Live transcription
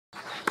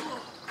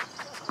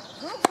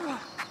Hey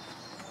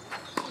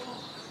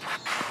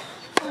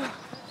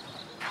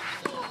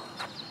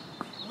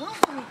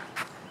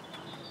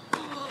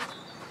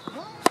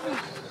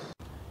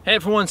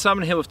everyone,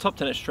 Simon here with Top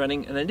Tennis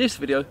Training, and in this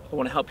video I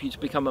want to help you to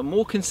become a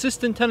more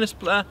consistent tennis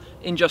player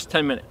in just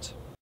 10 minutes.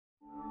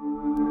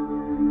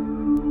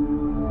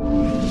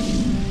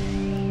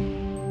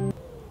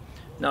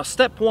 Now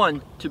step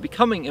one to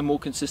becoming a more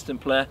consistent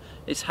player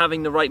is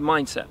having the right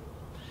mindset.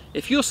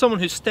 If you're someone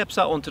who steps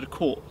out onto the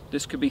court,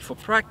 this could be for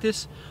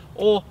practice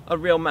or a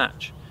real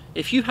match.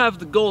 If you have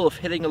the goal of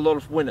hitting a lot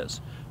of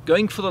winners,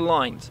 going for the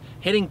lines,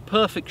 hitting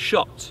perfect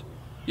shots,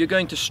 you're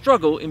going to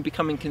struggle in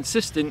becoming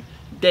consistent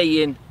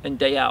day in and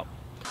day out.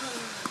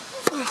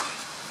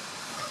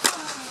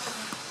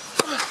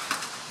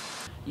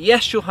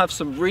 Yes, you'll have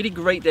some really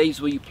great days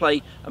where you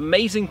play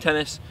amazing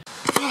tennis,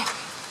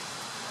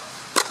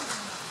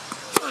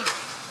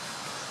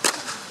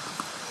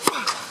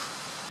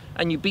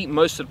 and you beat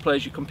most of the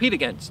players you compete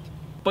against.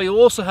 But you'll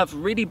also have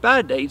really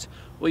bad days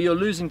where you're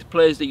losing to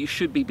players that you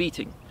should be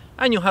beating,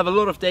 and you'll have a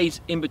lot of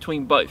days in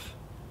between both.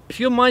 If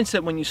your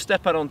mindset when you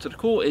step out onto the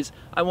court is,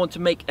 I want to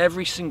make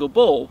every single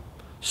ball,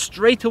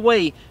 straight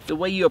away the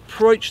way you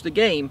approach the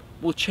game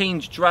will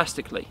change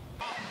drastically.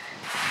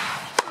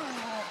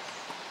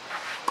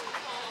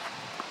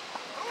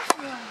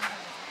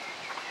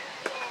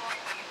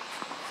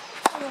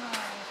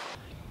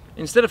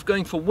 Instead of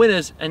going for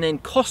winners and then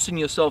costing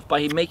yourself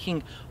by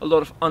making a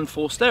lot of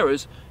unforced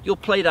errors, you'll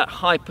play that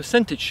high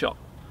percentage shot,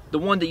 the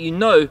one that you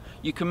know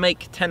you can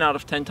make 10 out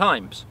of 10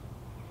 times.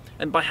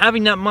 And by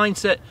having that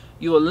mindset,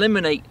 you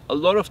eliminate a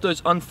lot of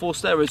those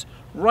unforced errors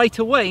right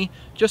away,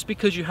 just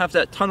because you have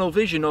that tunnel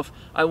vision of,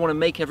 I want to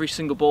make every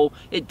single ball,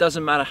 it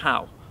doesn't matter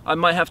how. I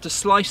might have to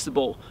slice the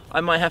ball,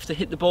 I might have to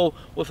hit the ball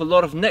with a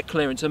lot of net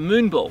clearance, a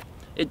moon ball.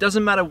 It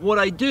doesn't matter what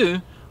I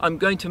do, I'm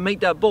going to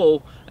make that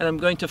ball and I'm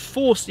going to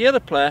force the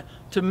other player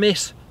to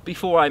miss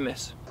before I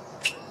miss.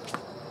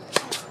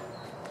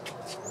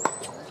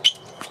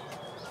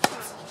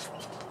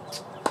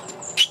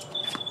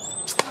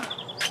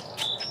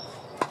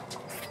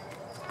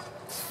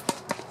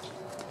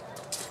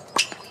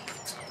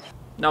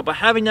 Now by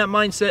having that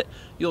mindset,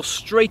 you'll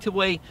straight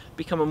away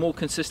become a more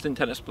consistent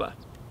tennis player.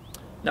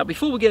 Now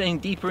before we get any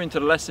deeper into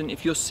the lesson,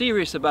 if you're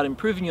serious about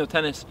improving your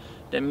tennis,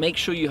 then make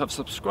sure you have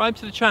subscribed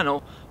to the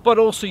channel, but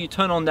also you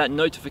turn on that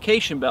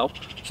notification bell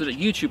so that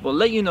YouTube will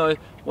let you know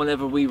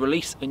whenever we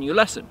release a new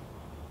lesson.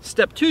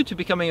 Step two to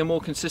becoming a more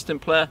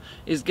consistent player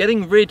is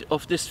getting rid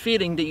of this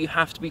feeling that you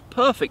have to be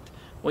perfect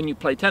when you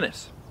play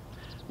tennis.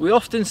 We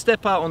often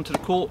step out onto the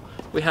court,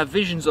 we have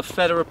visions of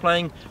Federer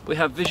playing, we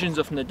have visions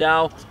of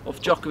Nadal,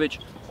 of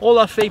Djokovic, all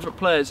our favorite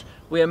players.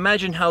 We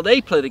imagine how they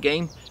play the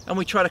game and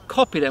we try to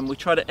copy them, we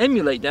try to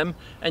emulate them,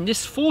 and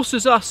this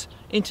forces us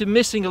into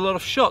missing a lot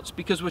of shots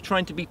because we're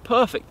trying to be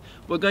perfect.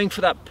 We're going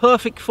for that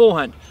perfect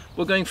forehand,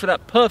 we're going for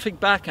that perfect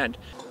backhand.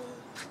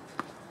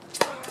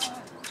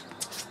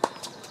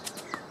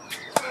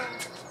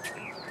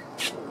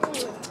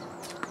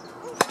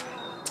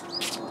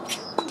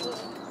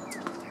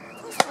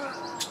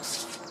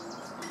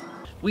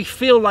 We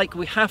feel like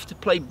we have to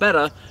play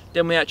better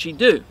than we actually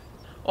do.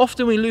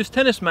 Often we lose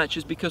tennis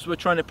matches because we're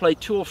trying to play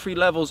 2 or 3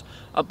 levels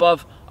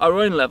above our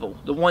own level,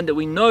 the one that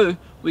we know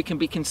we can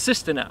be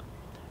consistent at.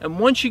 And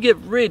once you get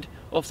rid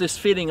of this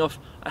feeling of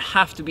I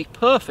have to be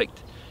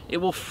perfect, it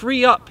will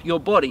free up your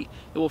body,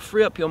 it will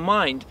free up your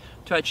mind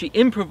to actually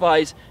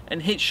improvise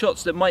and hit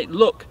shots that might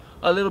look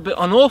a little bit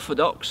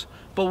unorthodox,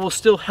 but will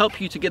still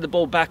help you to get the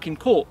ball back in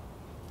court.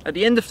 At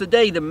the end of the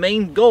day, the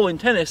main goal in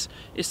tennis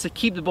is to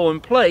keep the ball in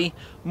play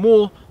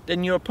more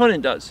than your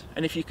opponent does.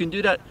 And if you can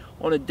do that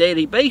on a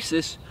daily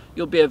basis,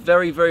 you'll be a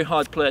very, very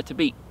hard player to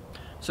beat.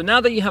 So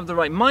now that you have the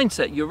right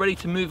mindset, you're ready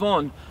to move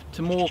on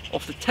to more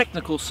of the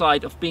technical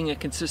side of being a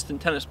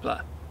consistent tennis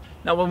player.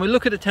 Now, when we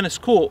look at a tennis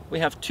court, we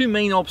have 2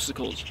 main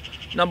obstacles.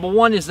 Number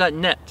one is that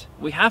net.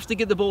 We have to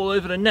get the ball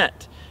over the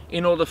net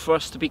in order for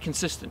us to be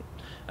consistent.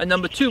 And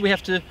number 2, we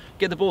have to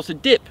get the ball to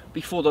dip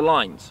before the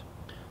lines.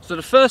 So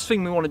the first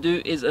thing we want to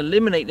do is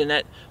eliminate the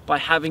net by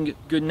having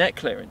good net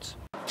clearance.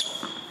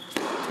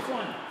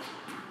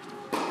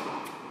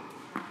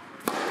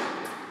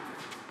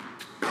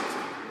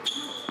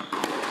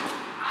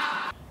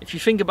 If you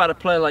think about a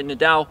player like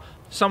Nadal,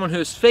 someone who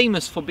is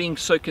famous for being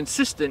so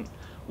consistent,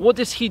 what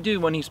does he do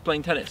when he's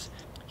playing tennis?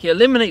 He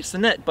eliminates the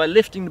net by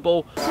lifting the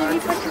ball.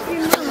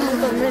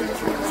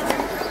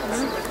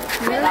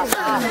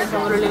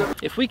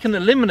 If we can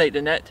eliminate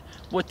the net,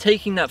 we're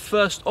taking that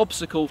first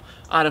obstacle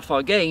out of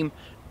our game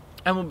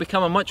and we'll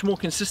become a much more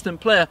consistent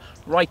player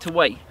right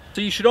away.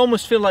 So you should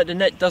almost feel like the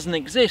net doesn't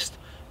exist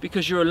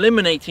because you're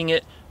eliminating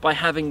it by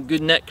having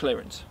good net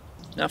clearance.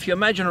 Now if you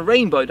imagine a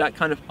rainbow, that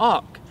kind of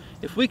arc,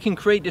 if we can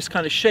create this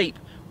kind of shape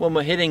when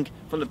we're hitting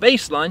from the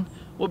baseline,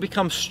 we'll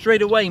become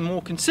straight away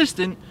more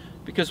consistent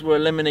because we're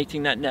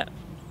eliminating that net.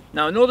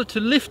 Now in order to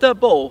lift that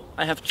ball,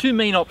 I have 2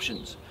 main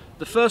options.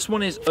 The first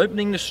one is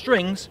opening the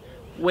strings,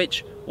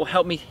 which will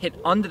help me hit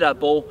under that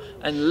ball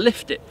and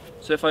lift it.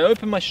 So if I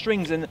open my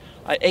strings and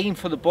I aim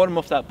for the bottom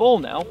of that ball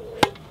now,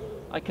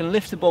 I can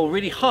lift the ball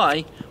really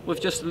high,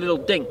 with just a little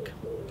dink.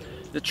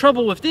 The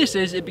trouble with this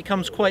is it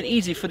becomes quite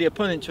easy for the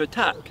opponent to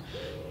attack,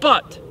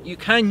 but you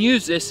can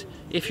use this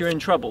if you're in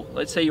trouble.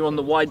 Let's say you're on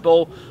the wide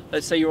ball,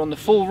 let's say you're on the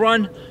full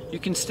run, you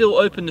can still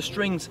open the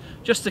strings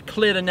just to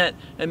clear the net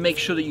and make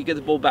sure that you get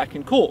the ball back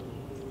in court.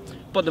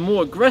 But the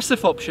more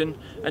aggressive option,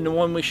 and the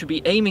one we should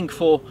be aiming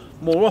for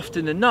more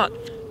often than not,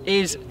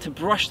 is to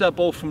brush that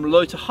ball from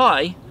low to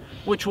high,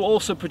 which will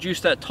also produce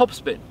that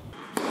topspin.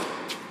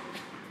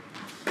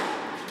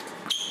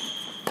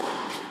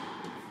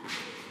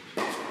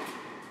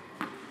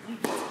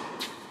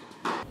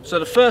 So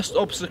the first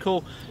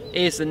obstacle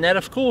is the net,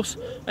 of course,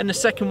 and the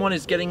second one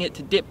is getting it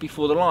to dip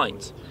before the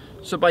lines.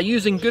 So by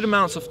using good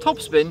amounts of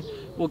topspin,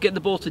 we'll get the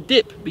ball to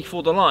dip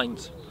before the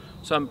lines.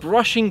 So I'm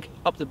brushing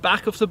up the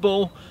back of the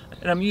ball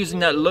and I'm using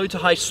that low to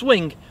high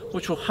swing,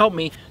 which will help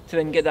me to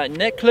then get that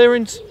net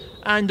clearance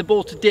and the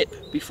ball to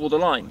dip before the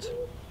lines.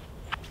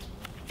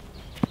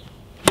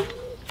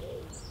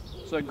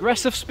 So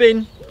aggressive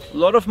spin, a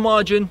lot of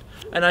margin,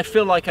 and I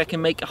feel like I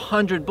can make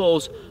 100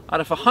 balls out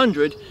of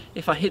 100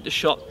 if I hit the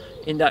shot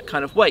in that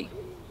kind of way.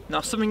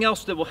 Now, something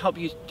else that will help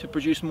you to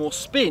produce more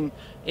spin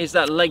is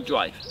that leg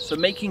drive. So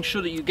making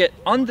sure that you get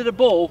under the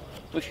ball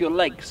with your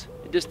legs.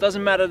 It just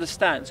doesn't matter the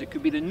stance. It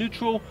could be the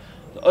neutral,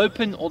 the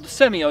open, or the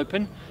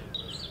semi-open.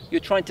 You're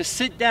trying to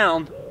sit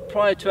down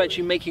prior to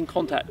actually making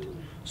contact.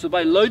 So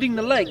by loading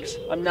the legs,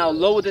 I'm now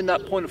lower than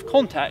that point of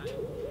contact.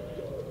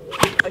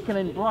 I can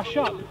then brush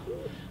up.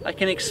 I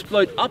can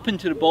explode up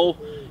into the ball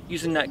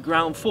using that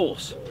ground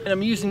force. And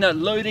I'm using that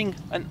loading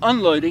and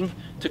unloading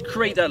to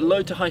create that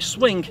low to high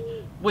swing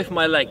with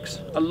my legs,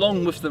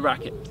 along with the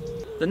racket.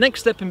 The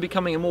next step in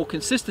becoming a more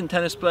consistent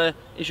tennis player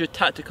is your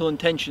tactical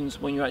intentions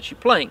when you're actually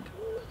playing.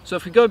 So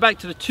if we go back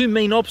to the two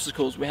main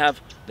obstacles, we have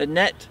the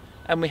net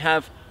and we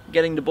have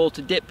getting the ball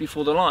to dip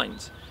before the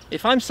lines.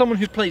 If I'm someone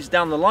who plays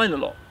down the line a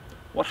lot,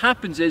 what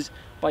happens is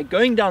by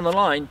going down the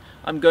line,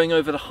 I'm going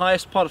over the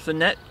highest part of the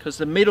net because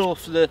the middle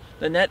of the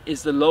net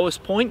is the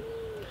lowest point,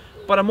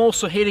 but I'm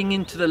also hitting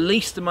into the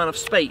least amount of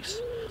space.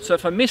 So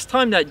if I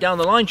mistime that down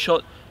the line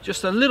shot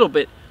just a little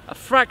bit, a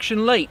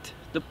fraction late,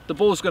 the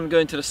ball's going to go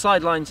into the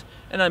sidelines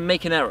and I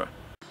make an error.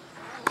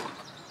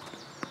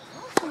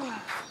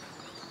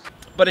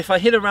 But if I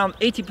hit around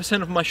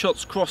 80% of my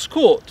shots cross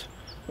court,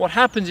 what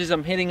happens is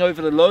I'm hitting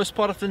over the lowest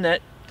part of the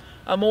net.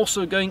 I'm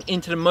also going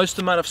into the most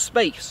amount of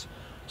space.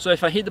 So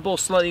if I hit the ball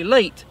slightly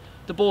late,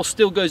 the ball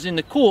still goes in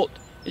the court,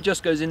 it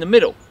just goes in the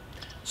middle.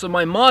 So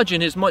my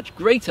margin is much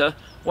greater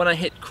when I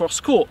hit cross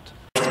court.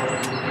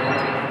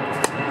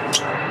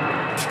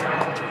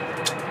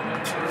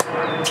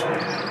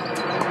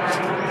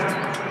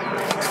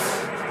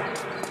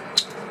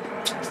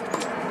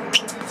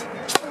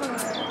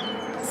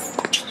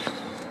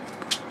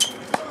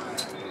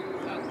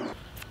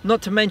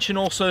 Not to mention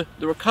also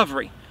the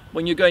recovery.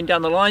 When you're going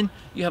down the line,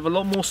 you have a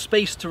lot more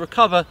space to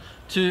recover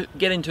to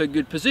get into a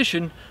good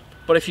position,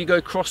 but if you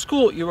go cross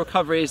court, your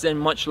recovery is then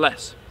much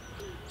less.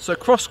 So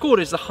cross court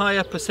is the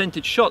higher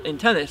percentage shot in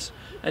tennis,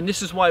 and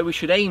this is why we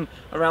should aim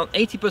around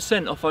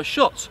 80% of our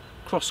shots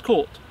cross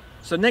court.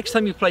 So next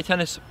time you play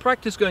tennis,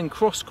 practice going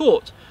cross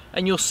court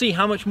and you'll see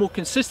how much more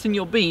consistent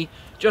you'll be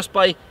just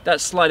by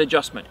that slight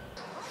adjustment.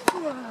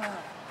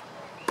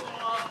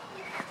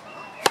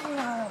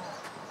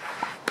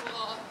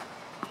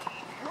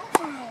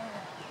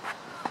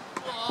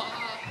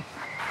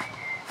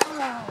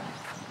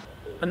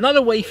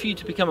 Another way for you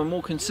to become a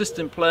more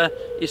consistent player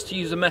is to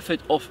use a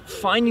method of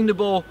finding the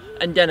ball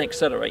and then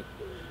accelerate.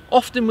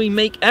 Often we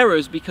make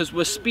errors because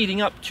we're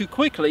speeding up too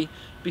quickly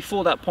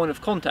before that point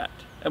of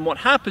contact. And what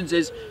happens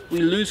is we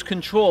lose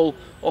control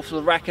of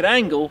the racket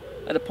angle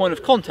at a point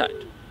of contact.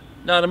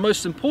 Now, the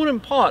most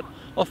important part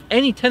of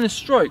any tennis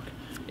stroke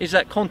is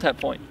that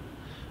contact point.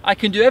 I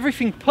can do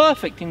everything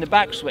perfect in the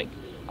backswing.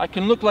 I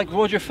can look like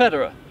Roger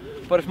Federer.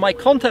 But if my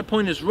contact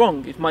point is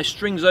wrong, if my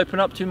strings open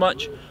up too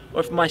much, or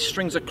if my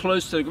strings are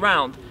close to the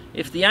ground,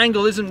 if the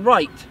angle isn't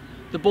right,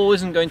 the ball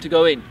isn't going to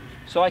go in.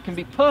 So I can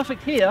be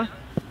perfect here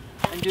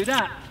and do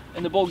that,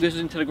 and the ball goes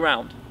into the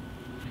ground.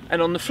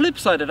 And on the flip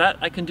side of that,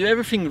 I can do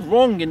everything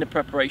wrong in the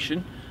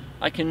preparation.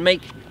 I can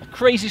make a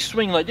crazy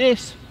swing like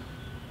this,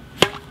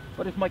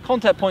 but if my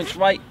contact point's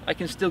right, I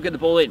can still get the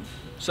ball in.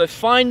 So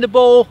find the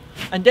ball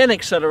and then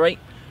accelerate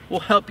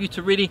will help you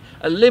to really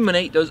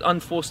eliminate those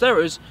unforced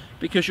errors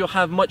because you'll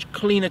have much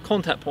cleaner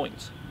contact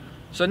points.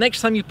 So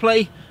next time you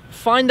play,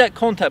 find that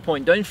contact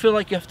point. Don't feel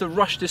like you have to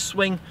rush this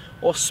swing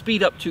or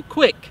speed up too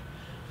quick.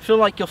 Feel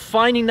like you're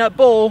finding that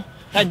ball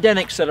and then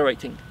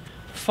accelerating.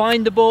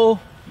 Find the ball,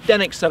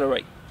 then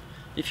accelerate.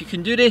 If you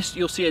can do this,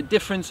 you'll see a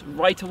difference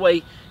right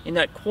away in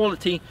that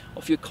quality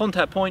of your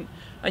contact point,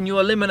 and you'll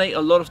eliminate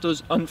a lot of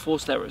those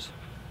unforced errors.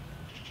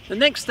 The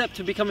next step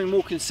to becoming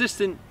more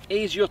consistent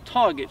is your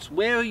targets.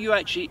 Where are you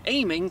actually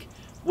aiming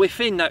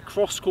within that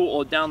cross-court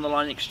or down the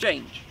line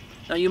exchange?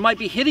 Now, you might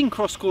be hitting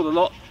cross-court a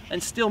lot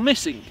and still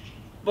missing,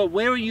 but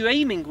where are you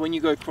aiming when you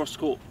go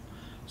cross-court?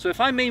 So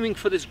if I'm aiming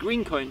for this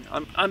green cone,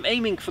 I'm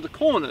aiming for the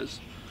corners,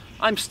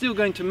 I'm still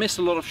going to miss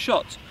a lot of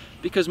shots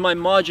because my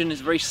margin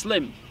is very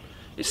slim.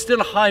 it's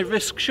still a high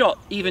risk shot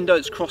even though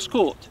it's cross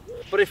court.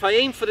 But if I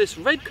aim for this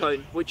red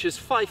cone, which is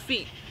 5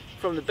 feet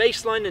from the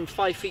baseline and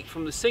 5 feet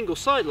from the single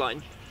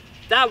sideline,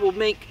 that will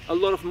make a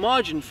lot of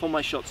margin for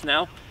my shots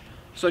now.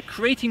 So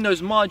creating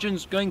those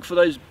margins, going for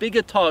those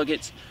bigger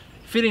targets,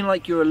 feeling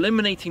like you're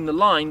eliminating the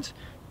lines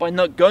by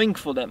not going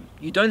for them.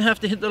 You don't have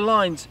to hit the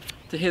lines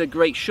to hit a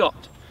great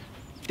shot.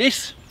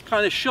 This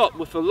kind of shot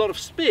with a lot of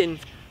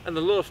spin and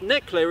a lot of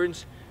net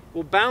clearance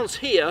will bounce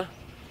here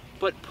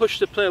but push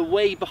the player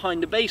way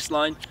behind the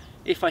baseline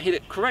if I hit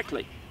it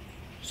correctly.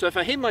 So if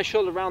I hit my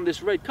shot around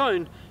this red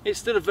cone, it's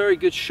still a very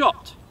good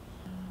shot.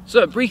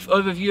 So a brief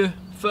overview.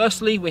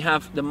 Firstly, we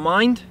have the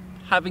mind,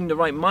 having the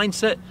right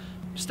mindset,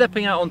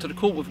 stepping out onto the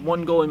court with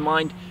one goal in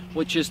mind,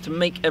 which is to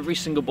make every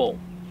single ball.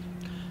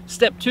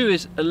 Step 2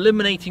 is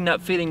eliminating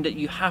that feeling that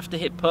you have to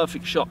hit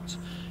perfect shots.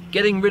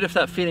 Getting rid of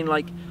that feeling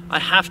like I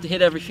have to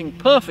hit everything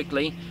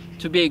perfectly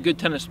to be a good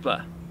tennis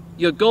player.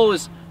 Your goal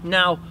is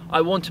now,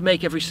 I want to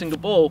make every single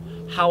ball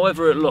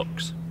however it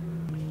looks.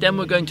 Then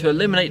we're going to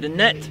eliminate the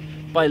net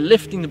by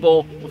lifting the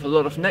ball with a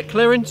lot of net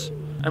clearance,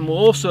 and we'll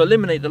also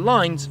eliminate the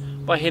lines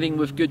by hitting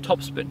with good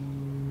topspin.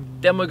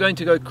 Then we're going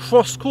to go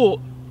cross court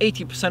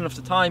 80% of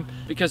the time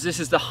because this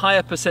is the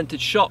higher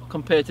percentage shot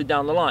compared to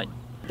down the line.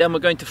 Then we're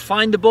going to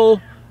find the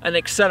ball and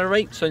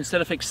accelerate. So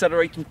instead of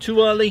accelerating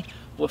too early,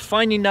 we're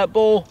finding that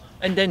ball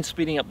and then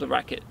speeding up the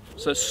racket.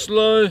 So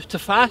slow to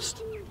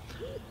fast.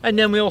 And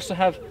then we also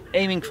have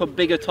aiming for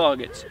bigger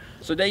targets.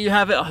 So there you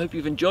have it. I hope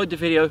you've enjoyed the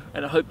video,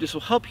 and I hope this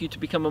will help you to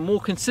become a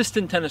more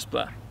consistent tennis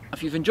player.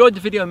 If you've enjoyed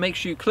the video, make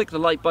sure you click the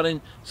like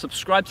button,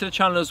 subscribe to the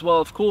channel as well,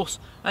 of course,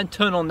 and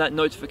turn on that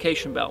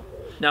notification bell.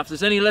 Now, if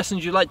there's any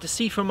lessons you'd like to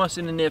see from us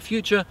in the near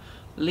future,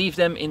 leave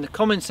them in the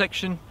comment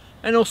section,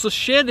 and also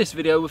share this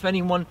video with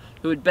anyone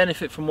who would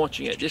benefit from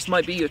watching it. This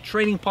might be your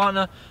training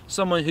partner,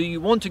 someone who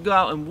you want to go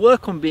out and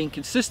work on being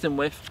consistent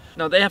with.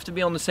 Now, they have to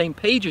be on the same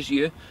page as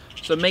you,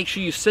 so make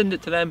sure you send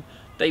it to them,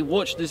 they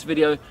watch this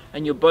video,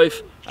 and you're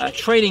both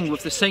training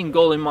with the same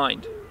goal in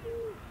mind.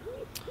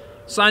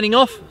 Signing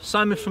off,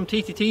 Simon from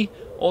TTT,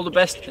 all the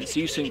best and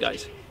see you soon,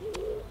 guys.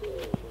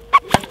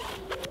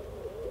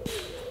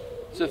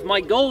 So if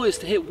my goal is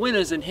to hit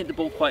winners and hit the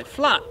ball quite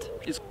flat,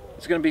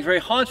 it's going to be very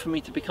hard for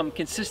me to become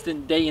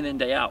consistent day in and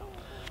day out.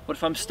 But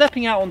if I'm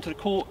stepping out onto the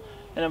court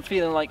and I'm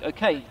feeling like,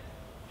 okay,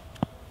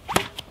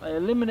 I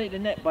eliminate the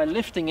net by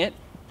lifting it,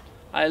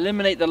 I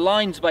eliminate the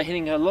lines by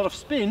hitting a lot of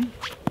spin,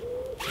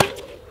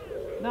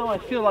 now I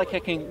feel like I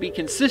can be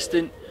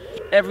consistent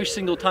every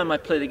single time I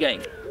play the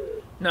game.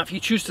 Now if you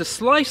choose to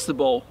slice the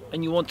ball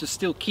and you want to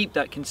still keep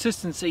that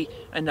consistency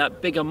and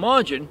that bigger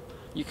margin,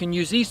 you can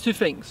use these two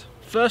things.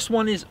 First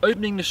one is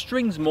opening the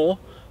strings more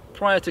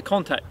prior to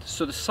contact.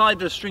 So the side of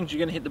the strings you're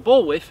going to hit the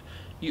ball with,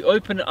 you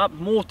open it up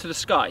more to the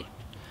sky.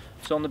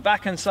 So on the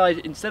backhand side,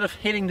 instead of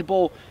hitting the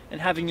ball and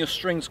having your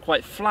strings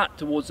quite flat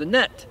towards the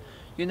net,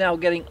 you're now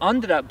getting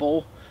under that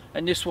ball,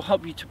 and this will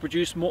help you to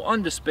produce more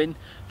underspin,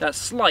 that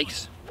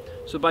slice.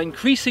 So by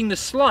increasing the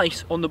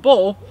slice on the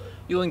ball,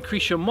 you'll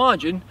increase your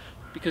margin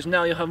because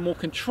now you'll have more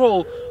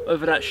control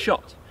over that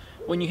shot.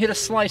 When you hit a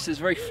slice that's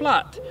very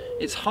flat,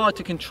 it's hard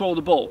to control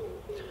the ball.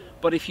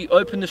 But if you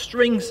open the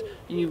strings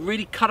and you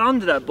really cut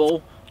under that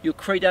ball, you'll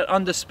create that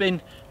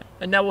underspin,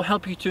 and that will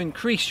help you to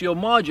increase your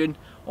margin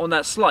on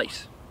that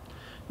slice.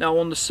 Now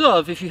on the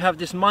serve, if you have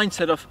this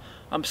mindset of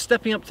I'm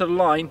stepping up to the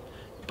line,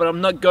 but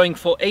I'm not going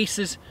for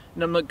aces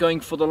and I'm not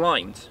going for the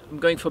lines. I'm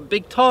going for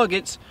big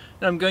targets,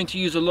 and I'm going to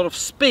use a lot of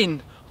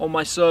spin on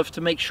my serve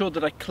to make sure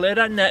that I clear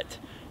that net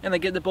and I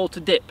get the ball to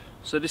dip.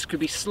 So this could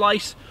be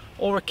slice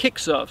or a kick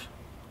serve.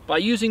 By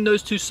using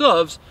those two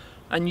serves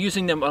and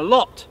using them a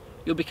lot,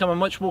 you'll become a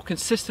much more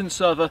consistent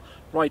server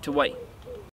right away.